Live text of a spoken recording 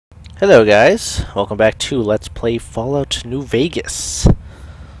Hello guys, welcome back to Let's Play Fallout New Vegas.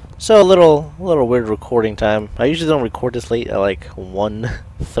 So a little weird recording time. I usually don't record this late at like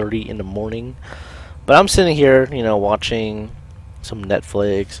 1:30 in the morning. But I'm sitting here, watching some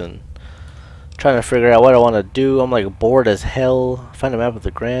Netflix and trying to figure out what I want to do. I'm like bored as hell. Find a map of the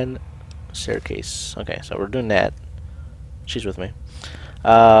grand staircase. Okay, so we're doing that. She's with me.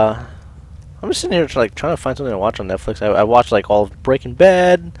 I'm just sitting here trying to find something to watch on Netflix. I watched like all of Breaking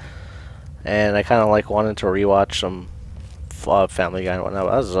Bad. And I kind of like wanted to rewatch some Family Guy and whatnot.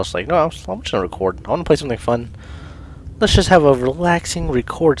 I was just like, no, I'm just gonna record. I want to play something fun. Let's just have a relaxing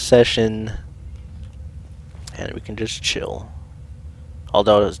record session, and we can just chill.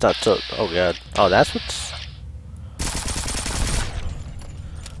 Although it's not so. Oh god. Oh, that's what's.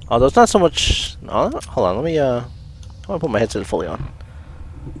 Although it's not so much. Oh, hold on. Let me. I want to put my headset fully on.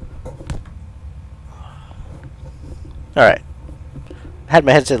 All right. I had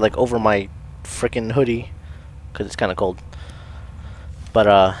my headset like over my freaking hoodie because it's kind of cold. But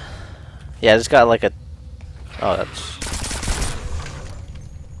yeah, I just got like a. Oh, that's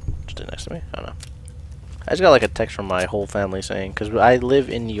just next to me. I don't know. I just got like a text from my whole family saying, because I live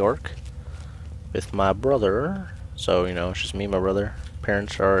in New York with my brother, so it's just me and my brother.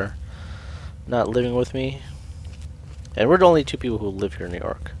 Parents are not living with me, and we're the only two people who live here in New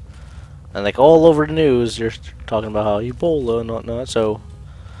York. And like all over the news, you're talking about how Ebola and whatnot. So,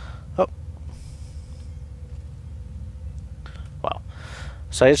 oh, wow.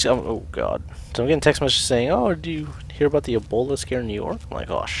 So I just, oh god. So I'm getting text messages saying, "Oh, do you hear about the Ebola scare in New York?" I'm like,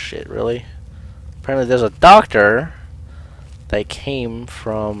 "Oh shit, really?" Apparently, there's a doctor that came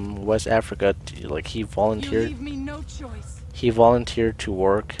from West Africa. Like he volunteered. You leave me no choice. He volunteered to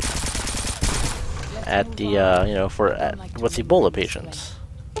work at the with Ebola patients.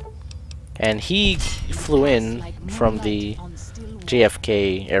 And he flew in from the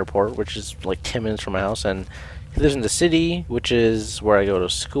JFK airport, which is like 10 minutes from my house, and he lives in the city, which is where I go to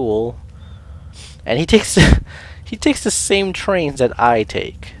school. And he takes he takes the same trains that I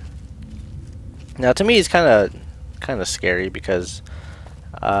take. Now, to me, it's kind of scary because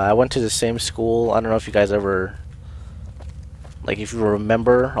I went to the same school. I don't know if you guys ever, like, if you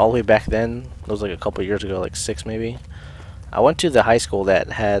remember all the way back then. It was like a couple years ago, like 6 maybe. I went to the high school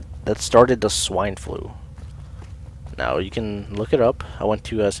that started the swine flu. Now you can look it up. I went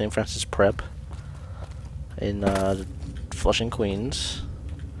to St. Francis Prep in Flushing, Queens,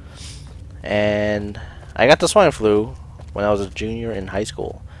 and I got the swine flu when I was a junior in high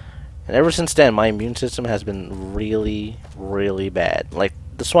school. And ever since then, my immune system has been really, really bad. Like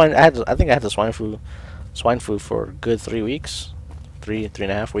the swine, I think I had the swine flu for a good 3 weeks, three and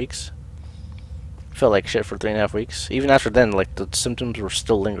a half weeks. Felt like shit for 3.5 weeks. Even after then, like the symptoms were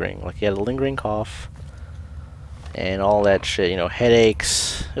still lingering. Like he had a lingering cough and all that shit.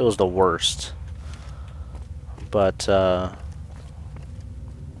 Headaches. It was the worst. But is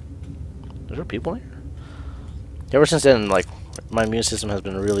there people here? Ever since then, like my immune system has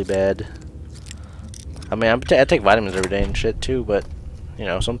been really bad. I mean, I take vitamins every day and shit too, but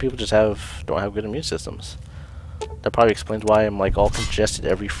some people just don't have good immune systems. That probably explains why I'm like all congested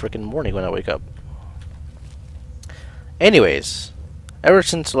every freaking morning when I wake up. Anyways, ever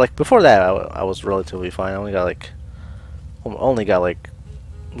since like before that, I was relatively fine. I only got like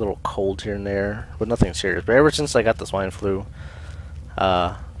little colds here and there, but nothing serious. But ever since I got the swine flu,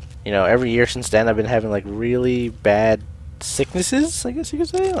 every year since then, I've been having like really bad sicknesses, I guess you could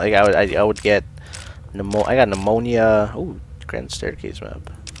say. Like I would get I got pneumonia. Ooh, grand staircase map.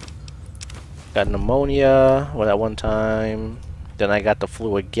 Got pneumonia at one time. Then I got the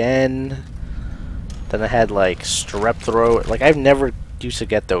flu again. Then I had like strep throat. Like I've never used to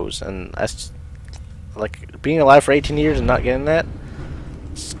get those, and like being alive for 18 years and not getting that,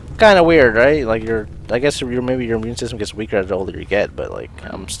 it's kind of weird, right? Like I guess maybe your immune system gets weaker as the older you get, but like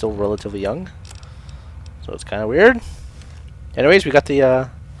I'm still relatively young, so it's kind of weird. Anyways, we got the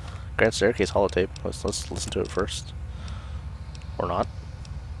grand staircase holotape. Let's listen to it first, or not.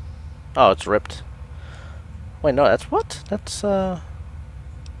 Oh, it's ripped. Wait, no, that's what?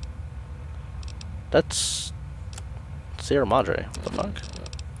 That's Sierra Madre. What the fuck?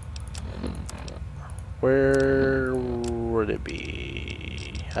 Where would it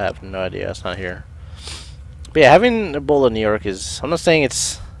be? I have no idea. It's not here. But yeah, having Ebola in New York is... I'm not saying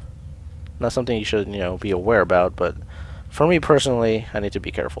it's not something you should, be aware about, but for me personally, I need to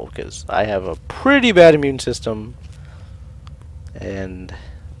be careful because I have a pretty bad immune system, and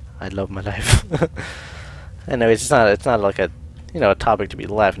I love my life. Anyways, it's not like a a topic to be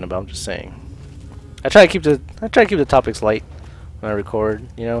laughing about. I'm just saying. I try to keep the topics light when I record,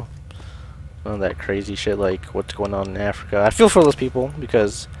 none of that crazy shit like what's going on in Africa. I feel for those people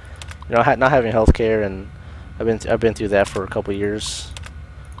because You know, not having health care, and I've been through that for a couple years.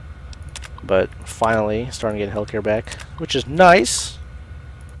 But finally, starting to get health care back, which is nice.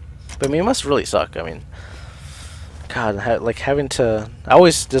 But I mean, it must really suck. I mean, God, like having to.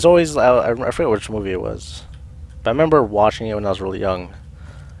 There's always. I forget which movie it was, but I remember watching it when I was really young.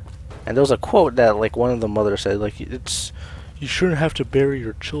 And there was a quote that like one of the mothers said, like, you shouldn't have to bury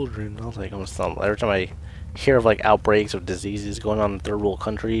your children. I was like, every time I hear of like outbreaks of diseases going on in third world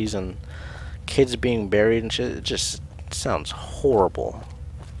countries and kids being buried and shit, it just sounds horrible.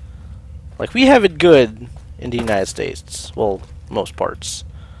 Like, we have it good in the United States. Well, most parts,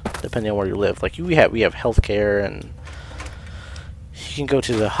 depending on where you live. Like, we have healthcare, and you can go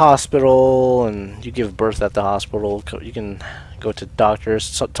to the hospital and you give birth at the hospital. You can go to doctors.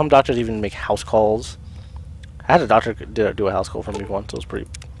 Some doctors even make house calls. I had a doctor do a house call for me once. It was pretty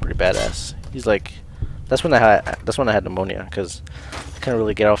badass. He's like, that's when I had pneumonia, because I couldn't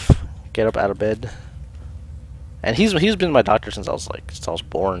really get up out of bed. And he's been my doctor since I was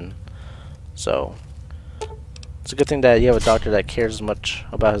born. So it's a good thing that you have a doctor that cares as much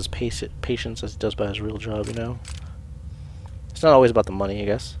about his patients as he does about his real job. You know, it's not always about the money, I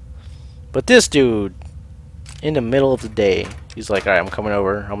guess. But this dude, in the middle of the day, he's like, "All right, I'm coming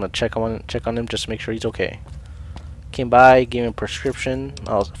over. I'm gonna check on him just to make sure he's okay." Came by, gave him a prescription.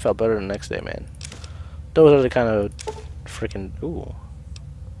 I felt better the next day, man. Those are the kind of freaking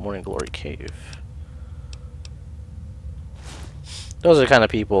Morning Glory Cave. Those are the kind of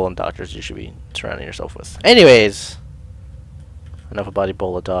people and doctors you should be surrounding yourself with. Anyways, enough about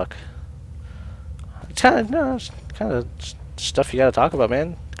Ebola talk. It's kind of stuff you gotta talk about,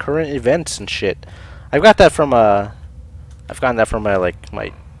 man. Current events and shit. I've gotten that from my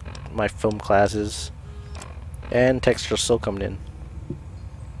film classes, and texts are still coming in.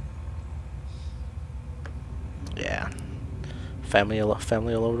 Yeah, family all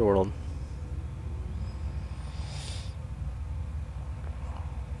over the world.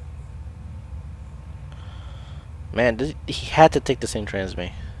 Man, he had to take the same train as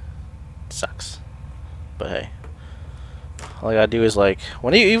me. It sucks, but hey, all I gotta do is like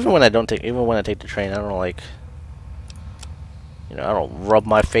even when I take the train, I don't like, I don't rub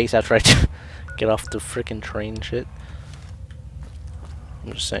my face after I get off the freaking train. Shit,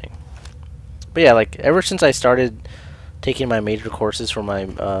 I'm just saying. But yeah, like ever since I started taking my major courses for my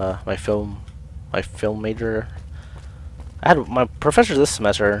my film major, I had my professor this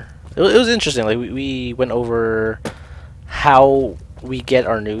semester. It was interesting. Like we went over how we get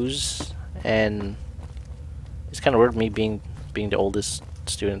our news, and it's kind of weird me being the oldest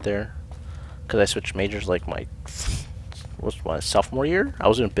student there, because I switched majors like my sophomore year. I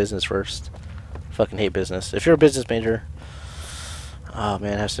was doing business first. Fucking hate business. If you're a business major, oh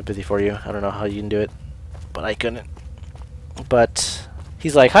man, I have sympathy for you. I don't know how you can do it, but I couldn't. But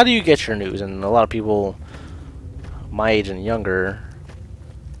he's like, how do you get your news? And a lot of people my age and younger,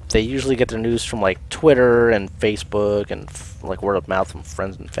 they usually get their news from like Twitter and Facebook and like word of mouth from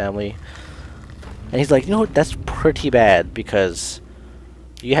friends and family. And he's like, you know what? That's pretty bad, because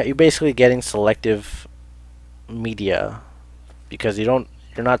you're basically getting selective media, because you're only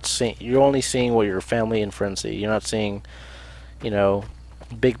seeing what your family and friends see. You're not seeing,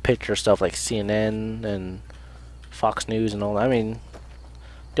 big picture stuff like CNN and Fox News and all that. I mean,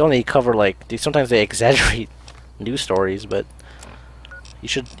 they only cover sometimes they exaggerate news stories, but you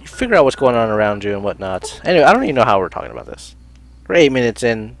should figure out what's going on around you and whatnot. Anyway, I don't even know how we're talking about this. We're 8 minutes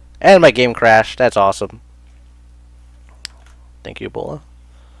in, and my game crashed. That's awesome. Thank you, Ebola.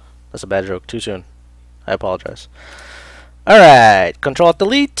 That's a bad joke. Too soon. I apologize. Alright,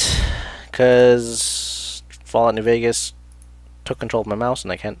 Control-Delete, because Fallout New Vegas took control of my mouse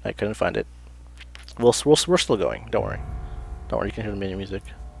and I couldn't find it. We're still going. Don't worry. Don't worry. You can hear the menu music.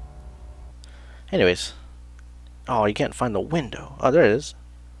 Anyways. Oh, you can't find the window. Oh, there it is.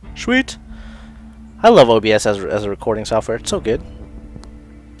 Sweet. I love OBS as a recording software. It's so good.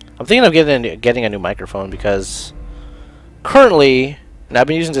 I'm thinking of getting a new microphone, because currently, and I've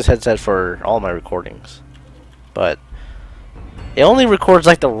been using this headset for all my recordings, but it only records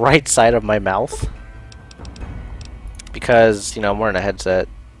like the right side of my mouth, because I'm wearing a headset.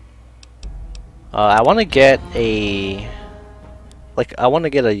 I want to get a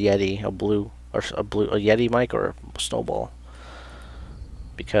Yeti, a Yeti mic or a Snowball,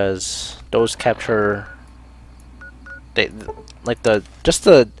 because those capture the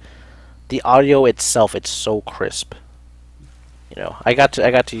audio itself. It's so crisp. I got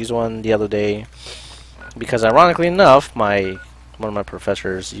to use one the other day, because ironically enough, one of my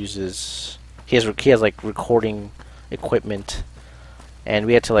professors uses he has like recording equipment, and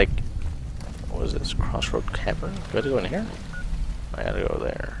we had to what is this, Crossroad Cavern? Do I have to go in here? I gotta go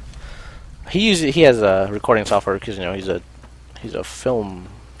there. he has a recording software because you know he's a film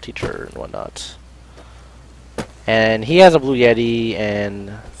teacher and whatnot. And he has a Blue Yeti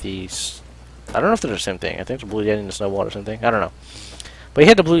and these. I don't know if they're the same thing. I think it's a Blue Yeti and a Snowball or something. I don't know. But he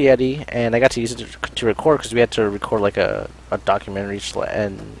had the Blue Yeti, and I got to use it to record because we had to record like a documentary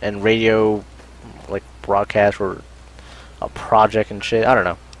and radio like broadcast or a project and shit. I don't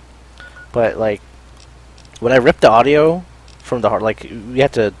know. But like when I ripped the audio from the hard, like we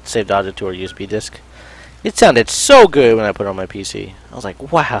had to save the audio to our USB disk. It sounded so good when I put it on my PC. I was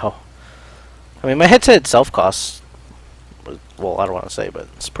like, wow. I mean, my headset itself costs, well, I don't want to say, but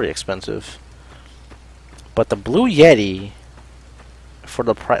it's pretty expensive. But the Blue Yeti, for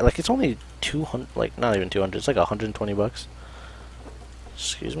the price, like, it's only 200, like, not even 200, it's like 120 bucks.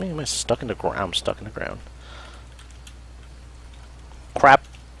 Excuse me, am I stuck in the ground? I'm stuck in the ground. Crap.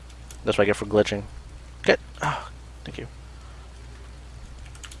 That's what I get for glitching. Get, oh, thank you.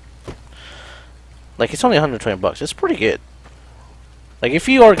 Like, it's only 120 bucks. It's pretty good. Like, if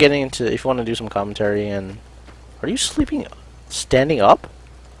you are getting into, if you want to do some commentary and... Are you sleeping standing up?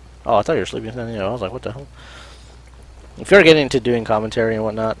 Oh, I thought you were sleeping standing up. I was like, what the hell? If you're getting into doing commentary and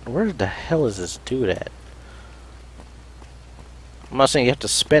whatnot, where the hell is this dude at? I'm not saying you have to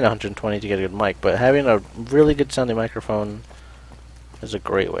spend 120 to get a good mic, but having a really good sounding microphone is a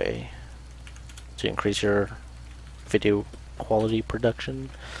great way to increase your video quality production.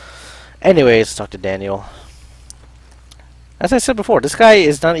 Anyways, let's talk to Daniel. As I said before, this guy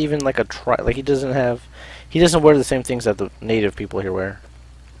is not even like a like he doesn't wear the same things that the native people here wear.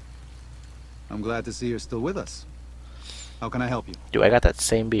 I'm glad to see you're still with us. How can I help you? Dude, I got that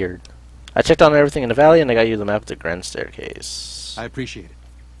same beard. I checked on everything in the valley and I got you the map of the Grand Staircase. I appreciate it.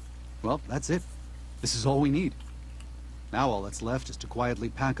 Well, that's it. This is all we need. Now all that's left is to quietly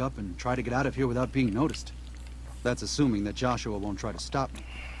pack up and try to get out of here without being noticed. That's assuming that Joshua won't try to stop me.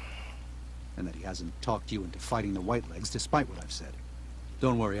 And that he hasn't talked you into fighting the Whitelegs despite what I've said.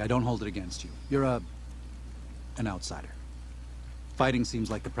 Don't worry, I don't hold it against you. You're an outsider. Fighting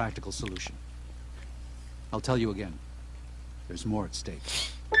seems like the practical solution. I'll tell you again. There's more at stake.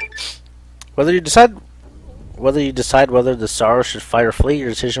 Whether you decide whether the Sorrows should fight or flee, your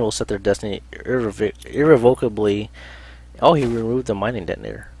decision will set their destiny irrevocably. Oh, he removed the mining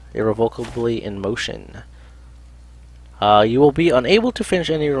detonator. Irrevocably in motion. You will be unable to finish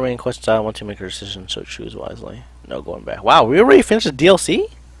any remaining quests. I want to make a decision, so choose wisely. No going back. Wow, we already finished the DLC?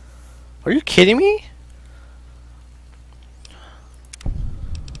 Are you kidding me?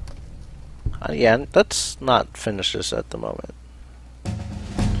 Yeah, let's not finish this at the moment.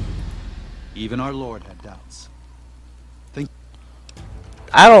 Even our Lord had doubts.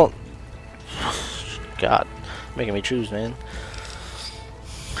 I don't... God, making me choose, man.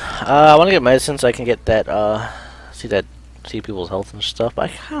 I want to get medicine so I can get that, see people's health and stuff, but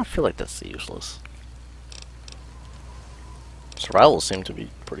I kind of feel like that's useless. Survival seems to be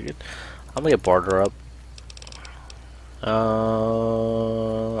pretty good. I'm gonna get barter up.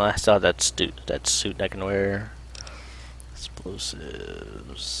 I saw that suit I can wear.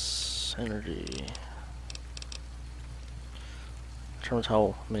 Explosives, energy. Determines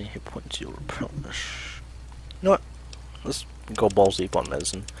how many hit points you'll replenish. You know what? Let's go balls deep on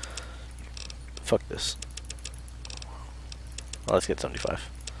medicine. Fuck this. Well, let's get 75.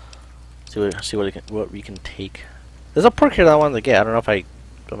 See what we can take. There's a perk here that I wanted to get. I don't know if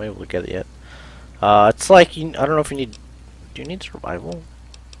I'm able to get it yet. It's like I don't know if you need. Do you need survival?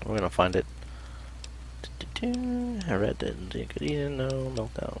 We're gonna find it. I read that. Good eating, no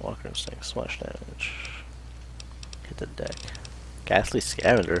meltdown, walker instinct, splash damage. Hit the deck. Ghastly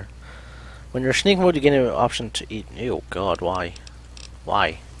scavenger. When you're sneak mode, you get an option to eat. Ew, God, why?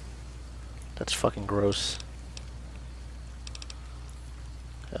 Why? That's fucking gross.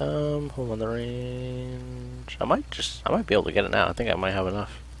 Hold on the range. I might be able to get it now. I think I might have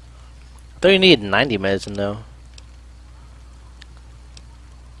enough. I thought you needed 90 medicine though.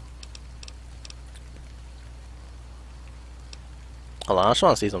 Hold on, I just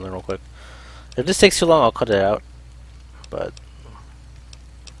want to see something real quick. If this takes too long, I'll cut it out. But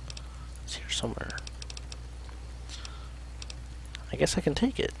it's here somewhere. I guess I can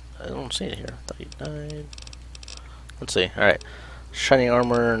take it. I don't see it here. I thought you died. Let's see. Alright. Shining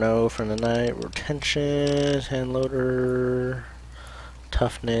armor, no for the night. Retention, hand loader,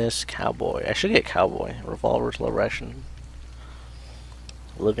 toughness, cowboy. I should get cowboy. Revolver's low ration.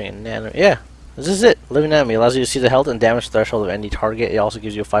 Living in nano. Yeah, this is it. Living enemy allows you to see the health and damage threshold of any target. It also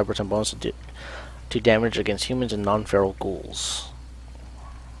gives you a 5% bonus to damage against humans and non-feral ghouls.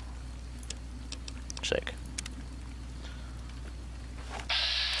 Sick.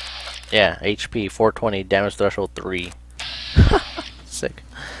 Yeah, HP 420, damage threshold 3. Sick.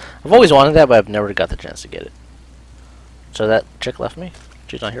 I've always wanted that, but I've never got the chance to get it. So that chick left me?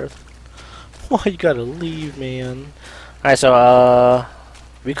 She's not here? Why you gotta leave, man? Alright, so,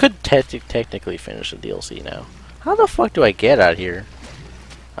 we could technically finish the DLC now. How the fuck do I get out here?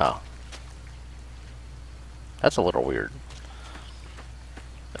 Oh. That's a little weird.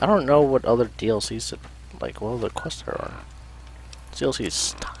 I don't know what other DLCs, like, what other quests there are. This DLC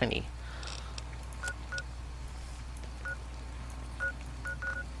is tiny.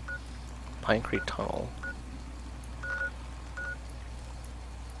 Pine Creek Tunnel.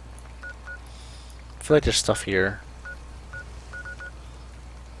 I feel like there's stuff here.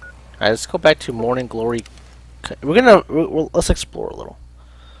 Alright, let's go back to Morning Glory. Let's explore a little.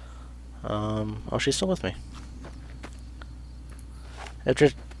 Oh, she's still with me.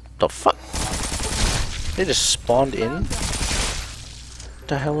 The fuck? They just spawned in? What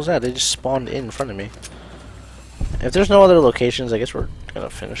the hell was that? They just spawned in front of me. If there's no other locations, I guess we're gonna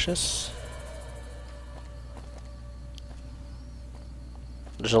finish this.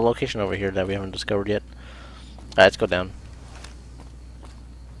 There's a location over here that we haven't discovered yet. Alright, let's go down.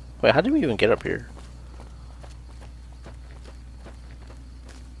 Wait, how did we even get up here?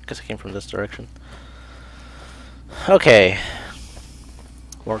 Guess I came from this direction. Okay.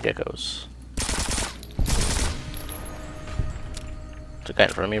 More geckos. There's a guy in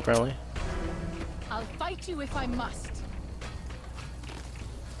front of me, apparently. I'll fight you if I must.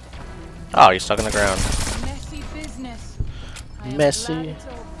 Oh, he's stuck on the ground. Messy business.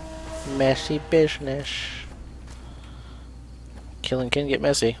 Messy business. Killing can get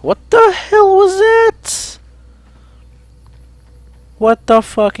messy. What the hell was that? What the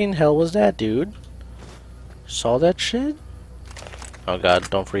fucking hell was that, dude? Saw that shit? Oh god,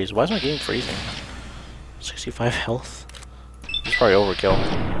 don't freeze. Why is my game freezing? 65 health? It's probably overkill.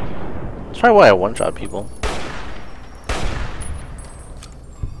 That's probably why I one-shot people.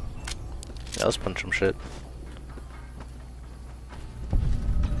 Yeah, let's punch some shit.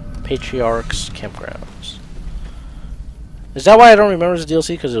 Patriarch's Campgrounds. Is that why I don't remember this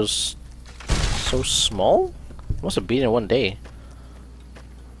DLC? Because it was so small? I must have beaten it one day.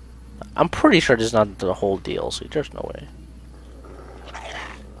 I'm pretty sure this is not the whole DLC. There's no way.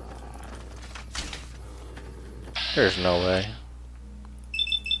 There's no way.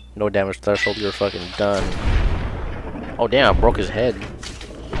 No damage threshold, you're fucking done. Oh damn, I broke his head.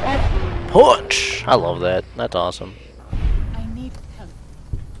 Punch! I love that. That's awesome. I need help.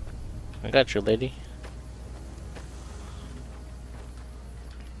 I got you, lady.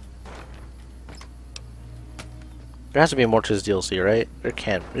 There has to be more to this DLC, right? It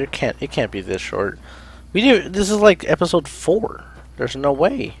can't be this short. This is like episode 4. There's no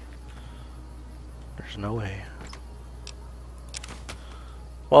way. There's no way.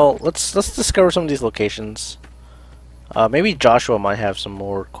 Well, let's discover some of these locations. Maybe Joshua might have some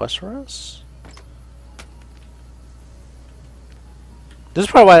more quests for us. This is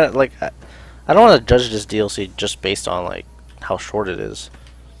probably why, like, I don't want to judge this DLC just based on like how short it is.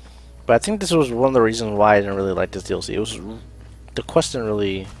 But I think this was one of the reasons why I didn't really like this DLC. It was the quests didn't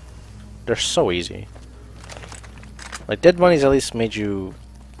really. They're so easy. Like Dead Bunnies at least made you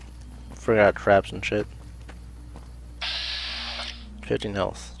figure out traps and shit. 15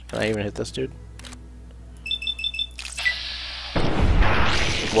 health. Can I even hit this dude?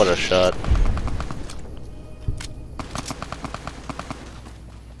 What a shot.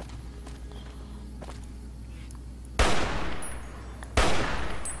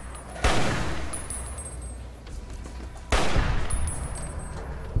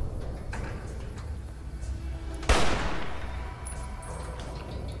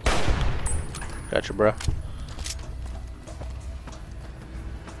 Gotcha, bro.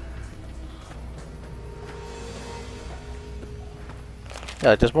 Yeah,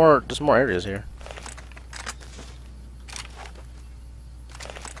 like, there's more areas here.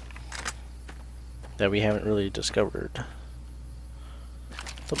 That we haven't really discovered.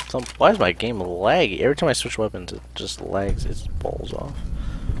 Why is my game laggy? Every time I switch weapons, it just lags its balls off.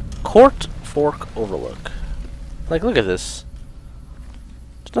 Court Fork Overlook. Like, look at this.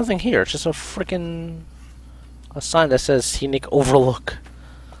 There's nothing here. It's just a a sign that says Scenic Overlook.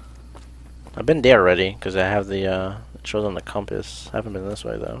 I've been there already because I have the it shows on the compass. I haven't been this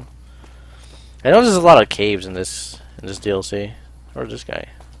way though. I know there's a lot of caves in this DLC. Or this guy.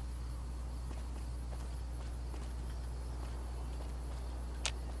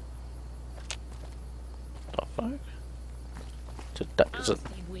 The fuck? Is it?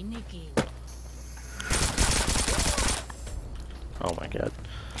 Oh my god.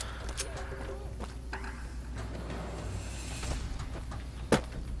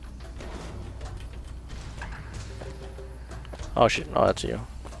 Oh shit, oh that's you.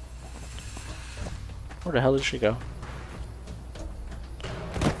 Where the hell did she go?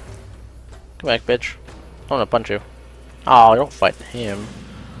 Come back, bitch. I wanna punch you. Oh, don't fight him.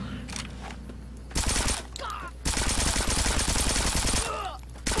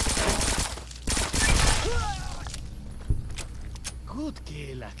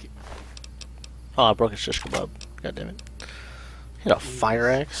 Oh, I broke his shish kebab. God damn it. Hit a fire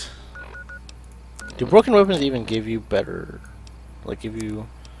axe. Do broken weapons even give you better? Like, give you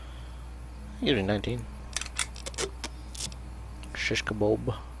 19. Shish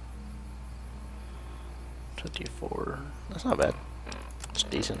kebab. 24. That's not bad. It's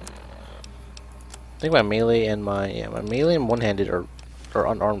decent. I think my melee and my melee and one-handed or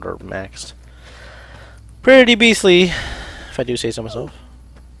unarmed are maxed. Pretty beastly, if I do say so myself.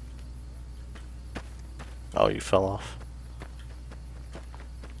 Oh, you fell off.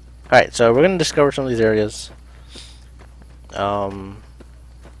 Alright, so we're gonna discover some of these areas. For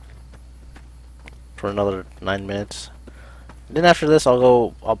another 9 minutes. Then after this,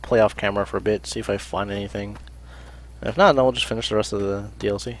 I'll play off camera for a bit, see if I find anything. And if not, then we'll just finish the rest of the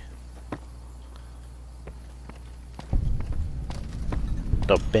DLC.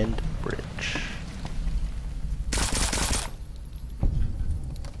 The Bend Bridge.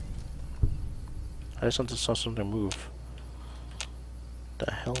 I just saw something move.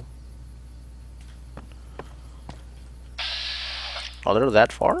 The hell? Oh, they're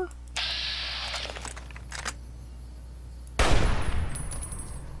that far?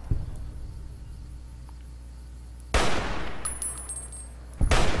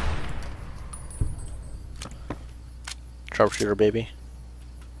 Sharpshooter, baby.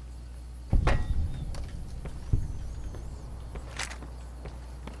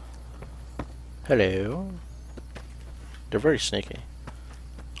 Hello. They're very sneaky.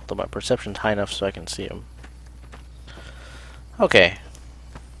 Although my perception's high enough so I can see them. Okay.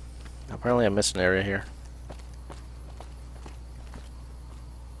 Apparently I missed an area here.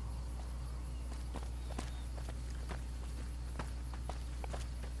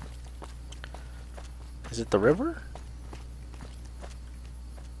 Is it the river?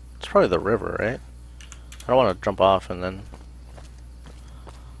 It's probably the river, right? I don't want to jump off and then...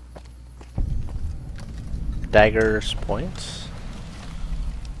 Daggers, points?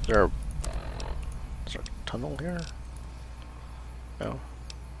 Is there a tunnel here? No.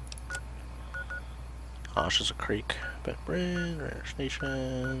 Oh, it's just a creek. Bed Bridge, Ranger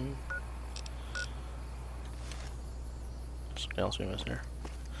Station. Something else we missed here.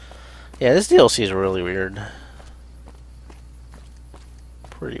 Yeah, this DLC is really weird.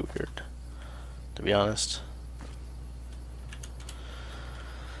 Pretty weird, to be honest.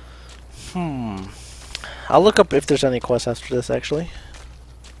 I'll look up if there's any quests after this, actually.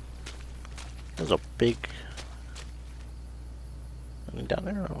 There's a big... Anything down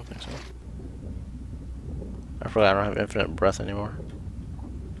there? I don't think so. I forgot I don't have infinite breath anymore.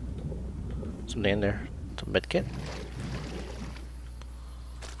 Something in there. It's a medkit.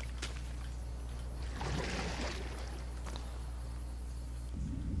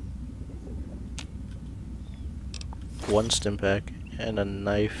 One stim pack and a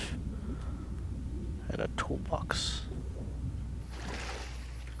knife and a toolbox.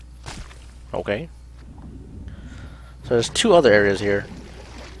 Okay. So there's 2 other areas here.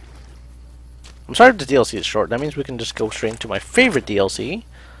 I'm sorry if the DLC is short. That means we can just go straight into my favorite DLC,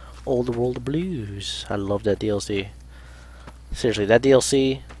 Old World Blues. I love that DLC. Seriously, that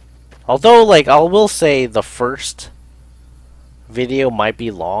DLC. Although, like, I will say the first video might be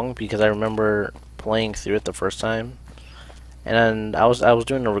long because I remember playing through it the first time. And I was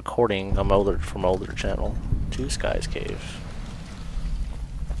doing a recording on my older channel, Two Skies Cave,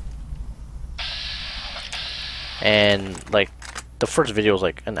 and like the first video was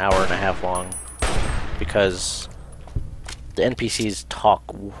like an hour and a half long because the NPCs talk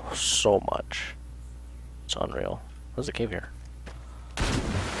so much. It's unreal. There's a cave here,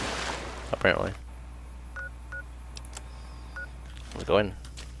 apparently. Let's go in.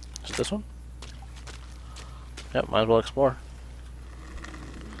 Is it this one? Yep, might as well explore.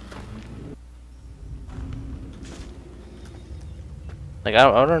 Like,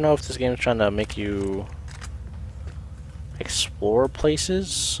 I don't know if this game is trying to make you explore places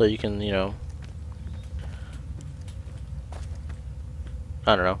so you can, you know...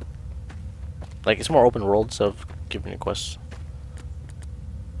 I don't know. Like, it's more open world, so of giving you quests.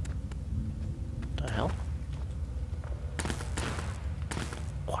 What the hell?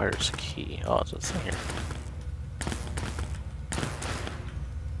 Requires a key. Oh, it's in here.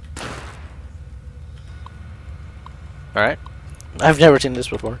 Alright. I've never seen this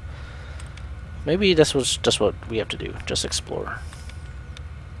before. Maybe this was just what we have to do. Just explore.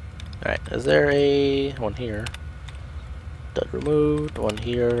 Alright, is there a one here? Dud removed, one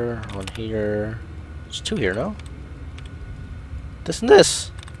here, one here. There's two here, no? This and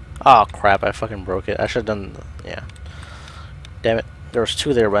this! Oh crap, I fucking broke it. I should have done, yeah. Damn it. There was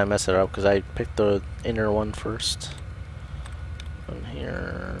two there, but I messed it up because I picked the inner one first. One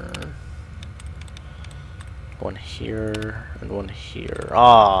here. One here, and one here.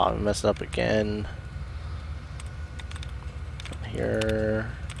 Ah, I messed it up again. One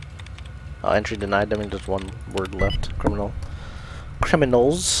here. Oh, entry denied. That means there's one word left.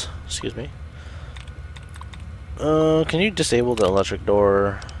 Criminals. Excuse me. Can you disable the electric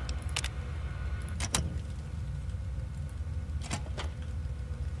door?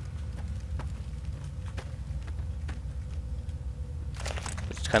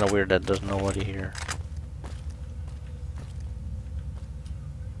 It's kind of weird that there's nobody here.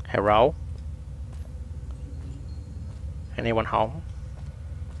 Hello? Anyone home?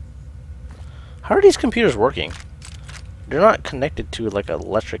 How are these computers working? They're not connected to like an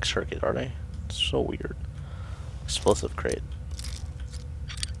electric circuit, are they? It's so weird. Explosive crate.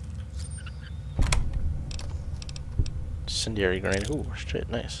 Incendiary grenade. Ooh, shit,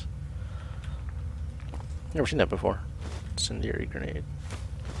 nice. Never seen that before. Incendiary grenade.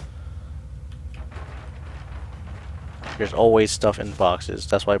 There's always stuff in boxes.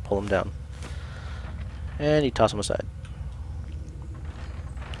 That's why I pull them down. And you toss them aside.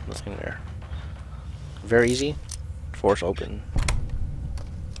 Nothing there. Very easy. Force open.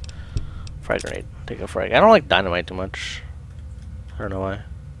 Frag grenade. Take a frag. I don't like dynamite too much. I don't know why.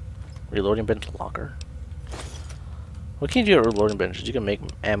 Reloading bench locker. What can you do at reloading benches? You can make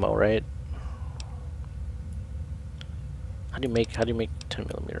ammo, right? How do you make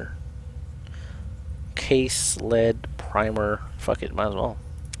 10mm? Case, lead, primer. Fuck it, might as well.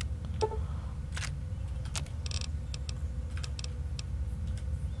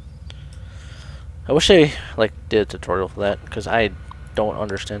 I wish I like did a tutorial for that because I don't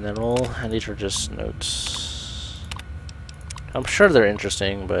understand that at all, and these are just notes. I'm sure they're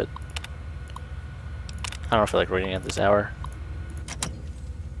interesting, but I don't feel like reading at this hour.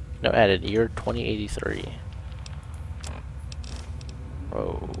 No, added year 2083.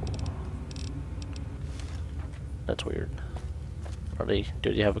 Oh, that's weird. Are they?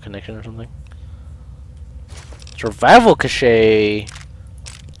 Do they have a connection or something? Survival cache.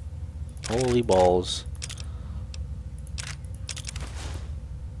 Holy balls.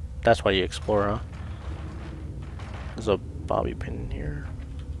 That's why you explore, huh? There's a bobby pin in here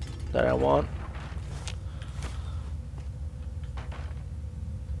that I want.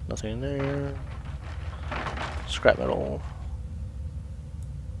 Nothing in there. Scrap metal.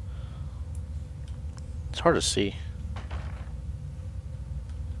 It's hard to see.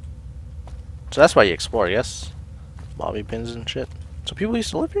 So that's why you explore, yes? Bobby pins and shit. So people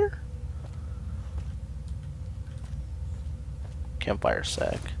used to live here? Campfire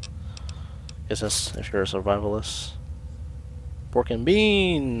sack. Guess that's if you're a survivalist. Pork and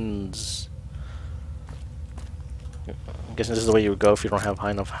beans! I'm guessing this is the way you would go if you don't have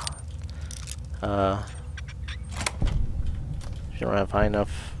high enough if you don't have high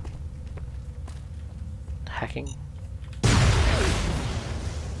enough hacking.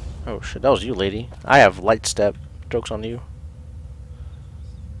 Oh shit, that was you, lady. I have light step. Joke's on you.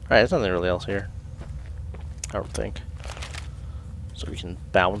 Alright, there's nothing really else here. I don't think. So we can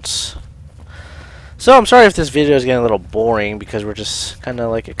bounce. So I'm sorry if this video is getting a little boring because we're just kind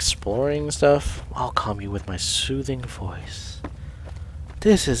of like exploring stuff. I'll calm you with my soothing voice.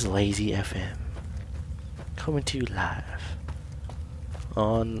 This is Lazy FM. Coming to you live.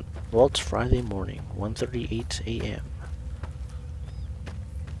 On, well, it's Friday morning, 1:38 a.m.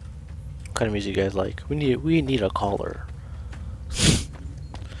 What kind of music you guys like? We need a caller.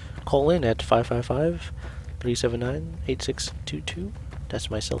 Call in at 555-379-8622. That's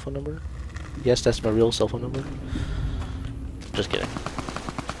my cell phone number. Yes, that's my real cell phone number. Just kidding.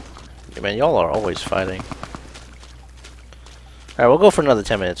 Yeah, man, y'all are always fighting. Alright, we'll go for another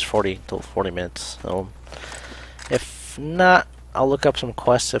 10 minutes, 40 till 40 minutes. So, if not, I'll look up some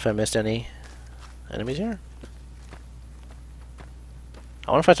quests if I missed any enemies here.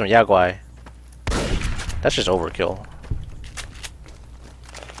 I want to find some Yaguai. That's just overkill.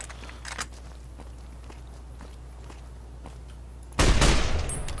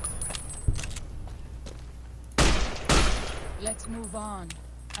 Let's move on.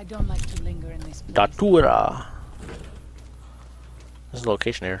 I don't like to linger in this place. Datura. This is the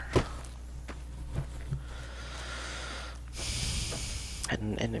location here.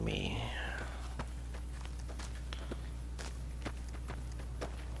 An enemy.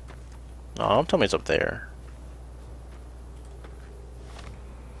 No, don't tell me it's up there.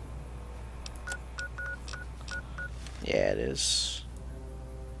 Yeah, it is.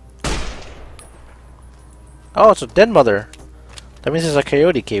 Oh, it's a dead mother. That means there's a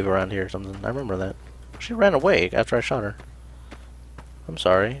coyote cave around here or something. I remember that. She ran away after I shot her. I'm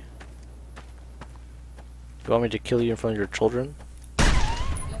sorry. You want me to kill you in front of your children?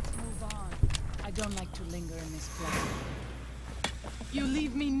 Let's move on. I don't like to linger in this place. You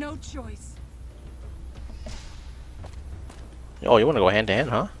leave me no choice. Oh, you want to go hand to hand,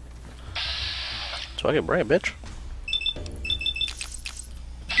 huh? So I can bring it, bitch.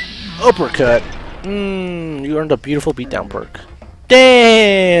 Uppercut. You earned a beautiful beatdown perk.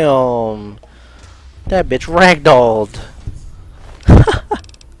 Damn! That bitch ragdolled.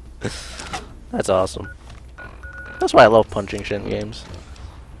 That's awesome. That's why I love punching shit in games.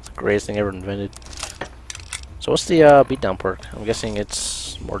 It's the greatest thing ever invented. So what's the beatdown perk? I'm guessing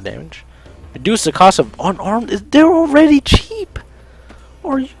it's more damage. Reduce the cost of unarmed. They're already cheap.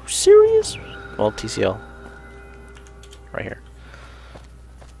 Are you serious? Well, TCL. Right here.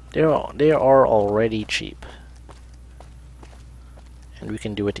 They are already cheap. And we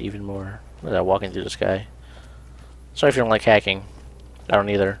can do it even more. Look at that walking through the sky. Sorry if you don't like hacking. I don't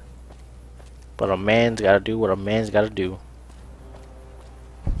either. But a man's gotta do what a man's gotta do.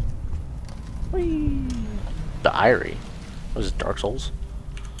 Whee! The Irie. What is it, Dark Souls?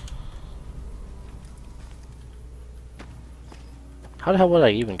 How the hell would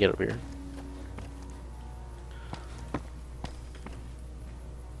I even get up here?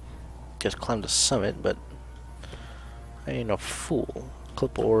 Just climb the summit, but I ain't no fool.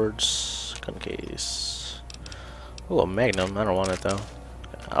 Clipboards, gun case. Oh, a magnum. I don't want it though.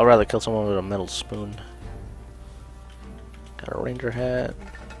 I'd rather kill someone with a metal spoon. Got a ranger hat.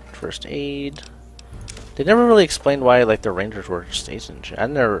 First aid. They never really explained why like the rangers were stationed. I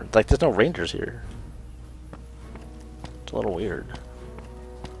never like. There's no rangers here. It's a little weird.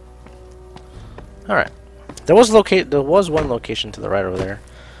 All right. There was one location to the right over there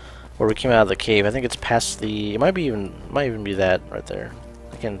where we came out of the cave. I think it's past the. It might even be that right there.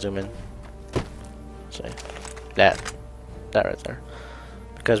 I can zoom in. See that right there.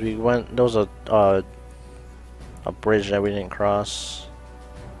 Because we went. There was a bridge that we didn't cross.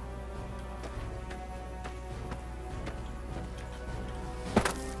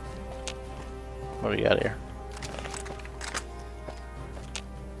 What do we got here?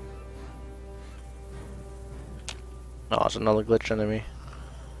 Oh, it's another glitch enemy.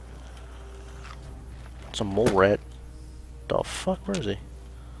 It's a mole rat. The fuck? Where is he?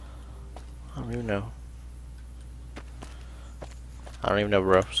 I don't even know. I don't even know,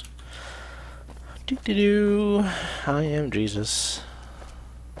 bros. Doo-doo-doo. I am Jesus.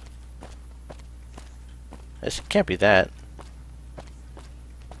 This can't be that.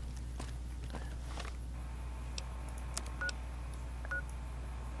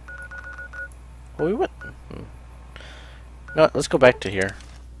 Well, we went. No, let's go back to here.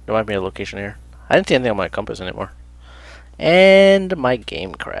 There might be a location here. I didn't see anything on my compass anymore. And my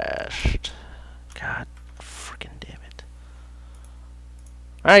game crashed. God freaking damn it.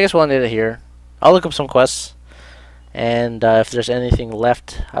 Alright, I guess we'll end it here. I'll look up some quests. And if there's anything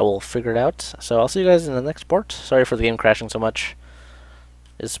left, I will figure it out. So I'll see you guys in the next part. Sorry for the game crashing so much.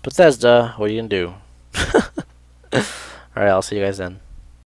 It's Bethesda. What are you going to do? Alright, I'll see you guys then.